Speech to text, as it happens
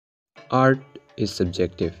Art is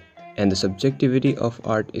subjective, and the subjectivity of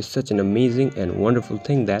art is such an amazing and wonderful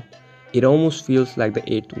thing that it almost feels like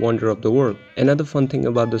the eighth wonder of the world. Another fun thing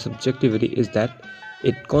about the subjectivity is that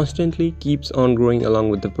it constantly keeps on growing along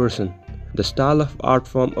with the person. The style of art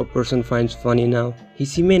form a person finds funny now,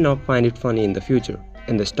 he may not find it funny in the future.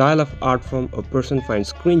 And the style of art form a person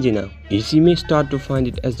finds cringy now, he may start to find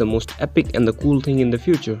it as the most epic and the cool thing in the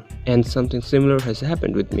future. And something similar has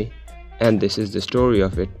happened with me. And this is the story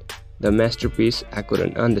of it. The masterpiece I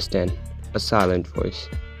couldn't understand, A Silent Voice.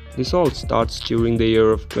 This all starts during the year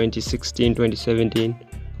of 2016-2017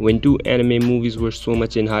 when two anime movies were so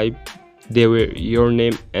much in hype. They were Your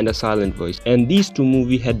Name and A Silent Voice. And these two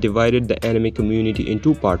movies had divided the anime community in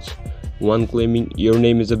two parts. One claiming Your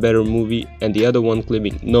Name is a better movie and the other one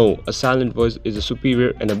claiming no, A Silent Voice is a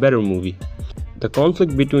superior and a better movie. The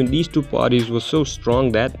conflict between these two parties was so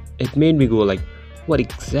strong that it made me go like, what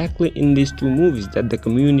exactly in these two movies that the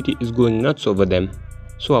community is going nuts over them?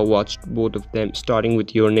 So I watched both of them, starting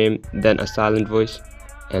with Your Name, then A Silent Voice,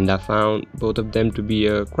 and I found both of them to be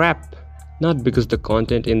a crap. Not because the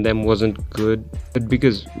content in them wasn't good, but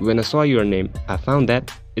because when I saw Your Name, I found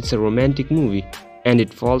that it's a romantic movie and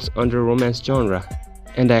it falls under romance genre.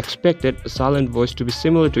 And I expected A Silent Voice to be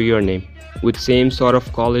similar to Your Name, with same sort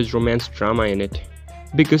of college romance drama in it.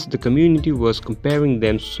 Because the community was comparing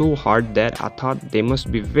them so hard that I thought they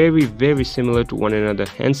must be very similar to one another,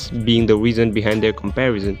 hence being the reason behind their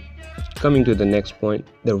comparison. Coming to the next point,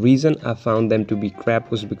 the reason I found them to be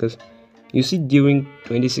crap was because, you see, during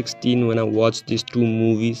 2016 when I watched these two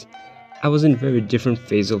movies, I was in a very different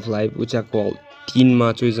phase of life which I call teen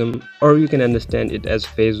machoism, or you can understand it as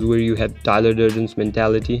phase where you had Tyler Durden's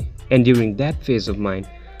mentality. And during that phase of mine,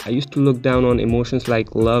 I used to look down on emotions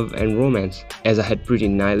like love and romance, as I had pretty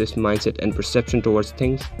nihilist mindset and perception towards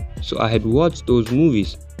things. So I had watched those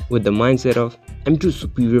movies with the mindset of, I'm too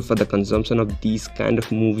superior for the consumption of these kind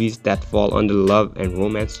of movies that fall under love and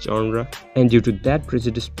romance genre. And due to that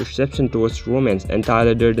prejudiced perception towards romance and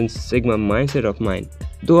Tyler Durden's Sigma mindset of mine,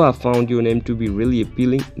 though I found Your Name to be really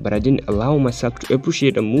appealing, but I didn't allow myself to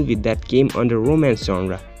appreciate a movie that came under romance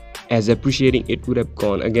genre, as appreciating it would have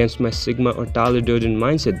gone against my Sigma or Tyler Durden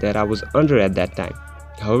mindset that I was under at that time.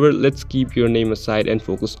 However, let's keep Your Name aside and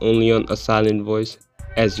focus only on A Silent Voice,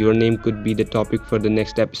 as Your Name could be the topic for the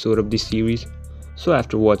next episode of this series. So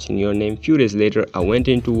after watching Your Name, few days later I went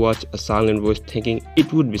in to watch A Silent Voice thinking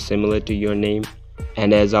it would be similar to Your Name.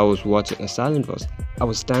 And as I was watching A Silent Voice, I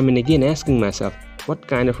was time and again asking myself, what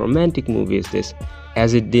kind of romantic movie is this?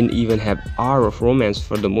 As it didn't even have hour of romance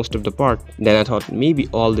for the most of the part. Then I thought maybe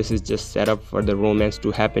all this is just set up for the romance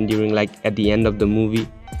to happen during like at the end of the movie,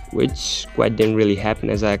 which quite didn't really happen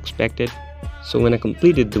as I expected. So when I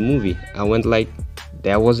completed the movie, I went like,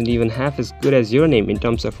 that wasn't even half as good as Your Name in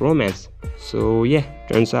terms of romance. So yeah,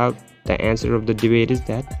 turns out the answer of the debate is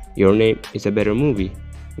that Your Name is a better movie.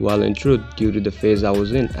 While in truth, due to the phase I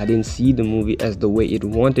was in, I didn't see the movie as the way it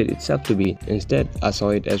wanted itself to be. Instead, I saw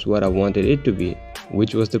it as what I wanted it to be,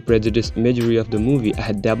 which was the prejudiced imagery of the movie I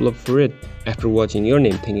had developed for it after watching Your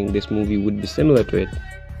Name, thinking this movie would be similar to it.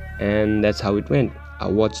 And that's how it went. I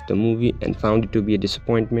watched the movie and found it to be a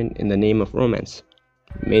disappointment in the name of romance.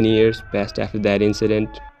 Many years passed after that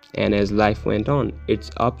incident, and as life went on, its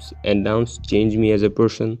ups and downs changed me as a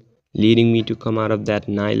person, leading me to come out of that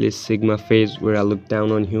nihilist Sigma phase where I looked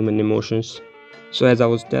down on human emotions. So as I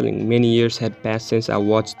was telling, many years had passed since I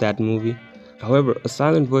watched that movie. However, A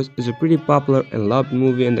Silent Voice is a pretty popular and loved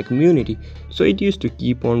movie in the community, so it used to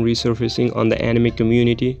keep on resurfacing on the anime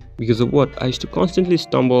community. Because of what, I used to constantly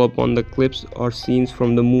stumble upon the clips or scenes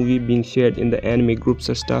from the movie being shared in the anime groups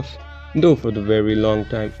and stuff. Though for the very long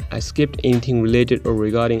time, I skipped anything related or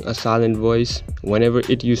regarding A Silent Voice whenever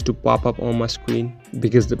it used to pop up on my screen,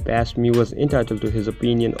 because the past me was entitled to his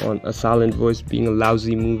opinion on A Silent Voice being a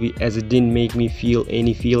lousy movie as it didn't make me feel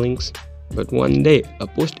any feelings. But one day, a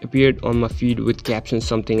post appeared on my feed with captions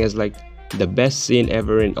something as like, the best scene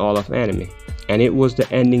ever in all of anime. And it was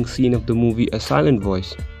the ending scene of the movie A Silent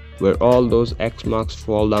Voice, where all those X marks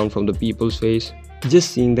fall down from the people's face.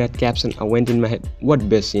 Just seeing that caption, I went in my head, what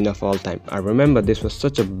best scene of all time? I remember this was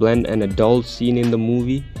such a bland and a dull scene in the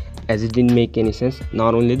movie, as it didn't make any sense.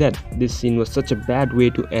 Not only that, this scene was such a bad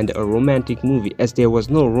way to end a romantic movie, as there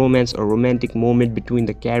was no romance or romantic moment between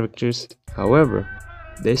the characters. However,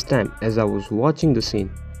 this time, as I was watching the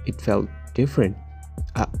scene, it felt different.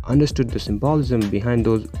 I understood the symbolism behind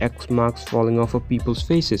those X marks falling off of people's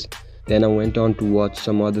faces. Then I went on to watch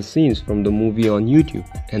some other scenes from the movie on YouTube,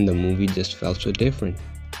 and the movie just felt so different.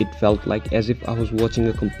 It felt like as if I was watching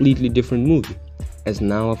a completely different movie, as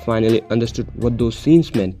now I finally understood what those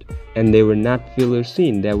scenes meant, and they were not filler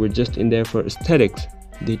scenes that were just in there for aesthetics.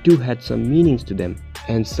 they too had some meanings to them.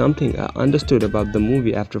 And something I understood about the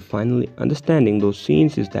movie after finally understanding those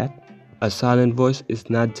scenes is that A Silent Voice is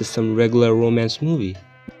not just some regular romance movie.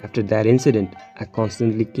 After that incident, I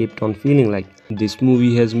constantly kept on feeling like this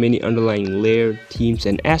movie has many underlying layered themes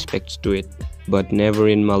and aspects to it. But never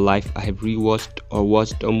in my life I have rewatched or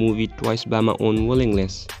watched a movie twice by my own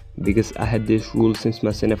willingness. Because I had this rule since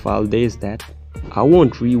my cinephile days that I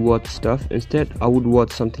won't rewatch stuff. Instead, I would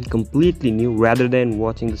watch something completely new rather than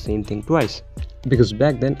watching the same thing twice. Because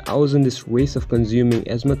back then I was in this race of consuming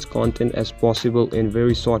as much content as possible in a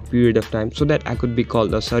very short period of time so that I could be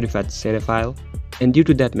called a certified cinephile. And due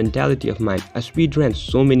to that mentality of mine, I speedran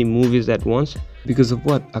so many movies at once because of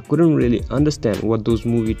what I couldn't really understand what those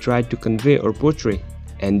movies tried to convey or portray.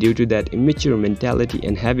 And due to that immature mentality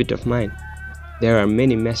and habit of mine, there are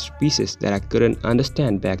many masterpieces that I couldn't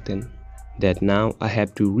understand back then, that now I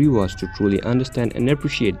have to rewatch to truly understand and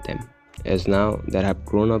appreciate them, as now that I've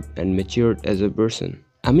grown up and matured as a person.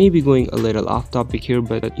 I may be going a little off topic here,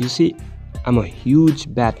 but you see, I'm a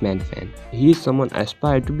huge Batman fan. He is someone I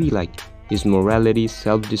aspire to be like. His morality,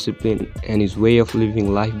 self-discipline, and his way of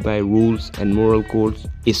living life by rules and moral codes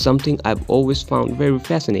is something I've always found very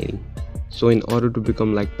fascinating. So in order to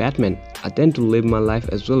become like Batman, I tend to live my life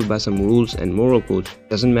as well by some rules and moral codes.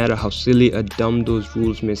 Doesn't matter how silly or dumb those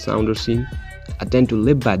rules may sound or seem, I tend to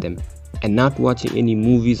live by them. And not watching any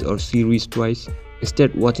movies or series twice,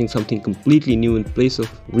 instead watching something completely new in place of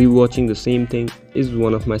rewatching the same thing is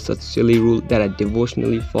one of my such silly rules that I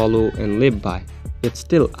devotionally follow and live by. Yet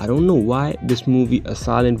still, I don't know why this movie A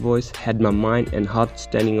Silent Voice had my mind and heart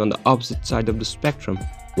standing on the opposite side of the spectrum.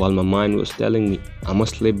 While my mind was telling me I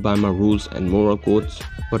must live by my rules and moral codes,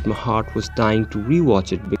 but my heart was dying to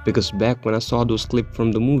rewatch it because back when I saw those clips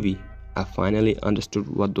from the movie, I finally understood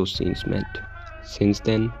what those scenes meant. Since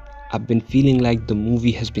then, I've been feeling like the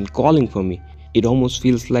movie has been calling for me. It almost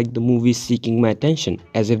feels like the movie is seeking my attention,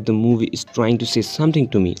 as if the movie is trying to say something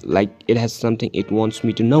to me, like it has something it wants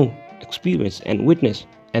me to know, experience and witness.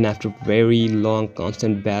 And after very long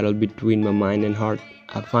constant battle between my mind and heart,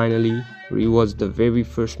 I finally rewatched the very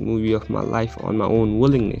first movie of my life on my own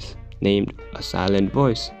willingness, named A Silent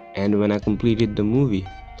Voice. And when I completed the movie,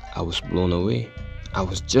 I was blown away. I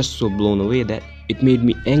was just so blown away that it made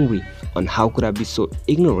me angry on how could I be so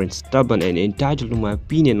ignorant, stubborn and entitled to my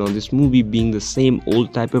opinion on this movie being the same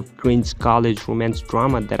old type of cringe college romance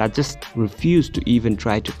drama that I just refused to even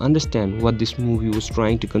try to understand what this movie was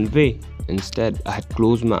trying to convey. Instead, I had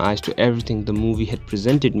closed my eyes to everything the movie had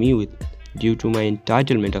presented me with due to my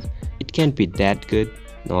entitlement of it can't be that good.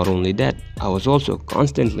 Not only that, I was also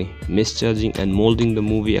constantly misjudging and molding the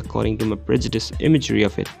movie according to my prejudiced imagery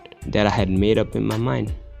of it that I had made up in my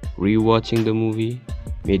mind. Rewatching the movie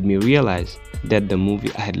made me realize that the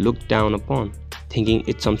movie I had looked down upon, thinking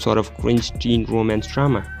it's some sort of cringe teen romance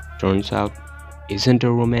drama, turns out isn't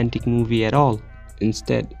a romantic movie at all.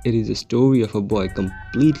 Instead, it is a story of a boy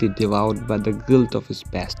completely devoured by the guilt of his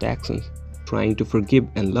past actions, trying to forgive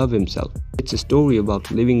and love himself. It's a story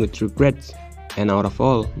about living with regrets, and out of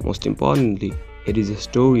all, most importantly, it is a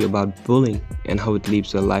story about bullying and how it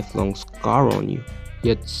leaves a lifelong scar on you.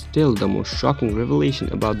 Yet still, the most shocking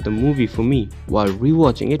revelation about the movie for me while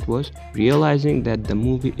rewatching it was realizing that the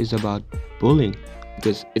movie is about bullying,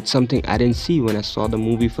 because it's something I didn't see when I saw the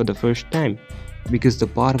movie for the first time. Because the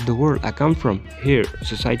part of the world I come from, here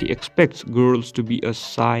society expects girls to be a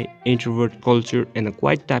shy, introvert culture and a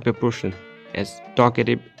quiet type of person, as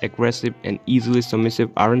talkative, aggressive and easily submissive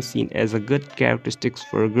aren't seen as a good characteristics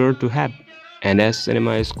for a girl to have. And as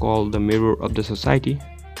cinema is called the mirror of the society,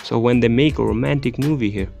 so when they make a romantic movie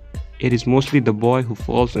here, it is mostly the boy who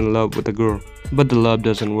falls in love with the girl. But the love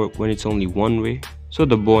doesn't work when it's only one way, so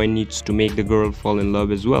the boy needs to make the girl fall in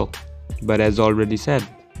love as well. But as already said,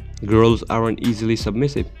 girls aren't easily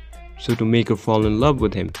submissive, so to make her fall in love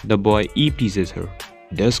with him, the boy teases her,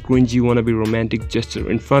 does cringy wannabe romantic gesture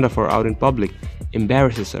in front of her out in public,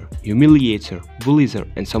 embarrasses her, humiliates her, bullies her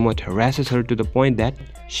and somewhat harasses her to the point that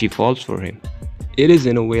she falls for him. It is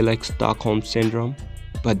in a way like Stockholm Syndrome,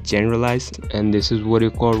 but generalized, and this is what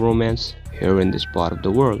you call romance here in this part of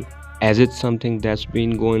the world, as it's something that's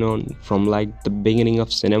been going on from like the beginning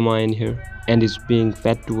of cinema in here and is being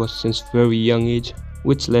fed to us since very young age,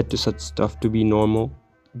 which led to such stuff to be normal.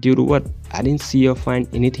 Due to what, I didn't see or find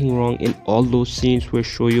anything wrong in all those scenes where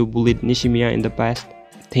Shoyo bullied Nishimiya in the past,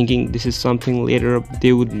 thinking this is something later up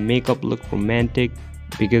they would make up look romantic,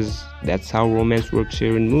 because that's how romance works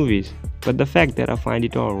here in movies. But the fact that I find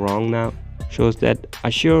it all wrong now shows that I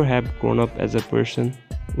sure have grown up as a person,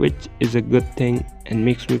 which is a good thing and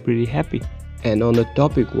makes me pretty happy. And on the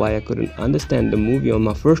topic why I couldn't understand the movie on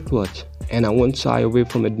my first watch, and I won't shy away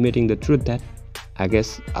from admitting the truth that I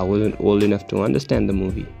guess I wasn't old enough to understand the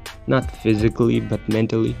movie. Not physically, but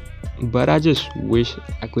mentally. But I just wish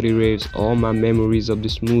I could erase all my memories of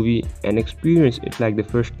this movie and experience it like the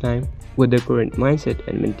first time with the current mindset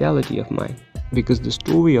and mentality of mine. Because the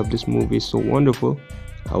story of this movie is so wonderful.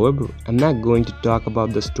 However, I'm not going to talk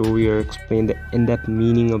about the story or explain the in-depth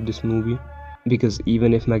meaning of this movie, because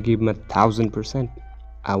even if I give my 1000%,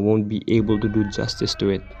 I won't be able to do justice to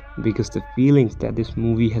it, because the feelings that this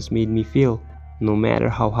movie has made me feel, no matter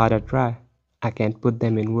how hard I try, I can't put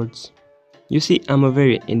them in words. You see, I'm a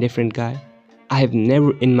very indifferent guy. I have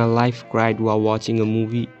never in my life cried while watching a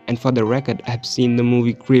movie, and for the record, I have seen the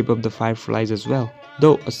movie Grave of the Fireflies as well,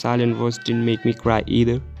 though A Silent Voice didn't make me cry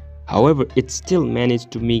either. However, it still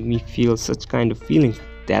managed to make me feel such kind of feelings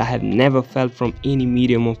that I have never felt from any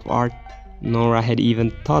medium of art, nor I had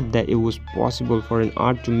even thought that it was possible for an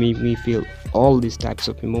art to make me feel all these types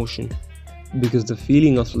of emotion. Because the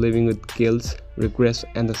feeling of living with guilt, regrets,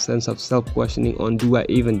 and the sense of self-questioning on do I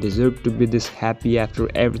even deserve to be this happy after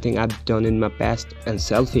everything I've done in my past, and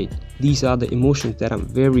self-hate. These are the emotions that I'm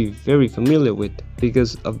very familiar with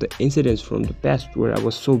because of the incidents from the past where I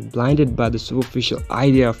was so blinded by the superficial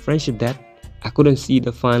idea of friendship that I couldn't see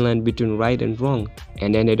the fine line between right and wrong,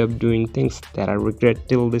 and ended up doing things that I regret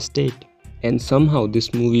till this date. And somehow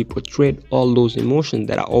this movie portrayed all those emotions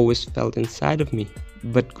that I always felt inside of me,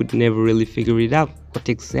 but could never really figure it out. What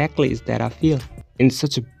exactly is that I feel? In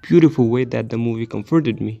such a beautiful way that the movie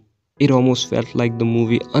comforted me. It almost felt like the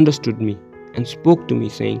movie understood me and spoke to me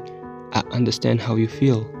saying, I understand how you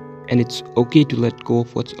feel, and it's okay to let go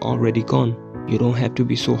of what's already gone. You don't have to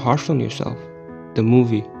be so harsh on yourself. The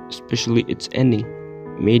movie, especially its ending,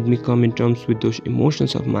 made me come in terms with those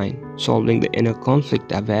emotions of mine, solving the inner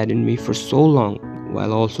conflict I've had in me for so long,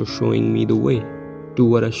 while also showing me the way to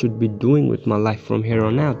what I should be doing with my life from here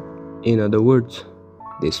on out. In other words,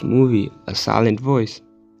 this movie, A Silent Voice,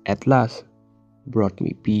 at last brought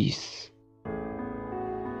me peace.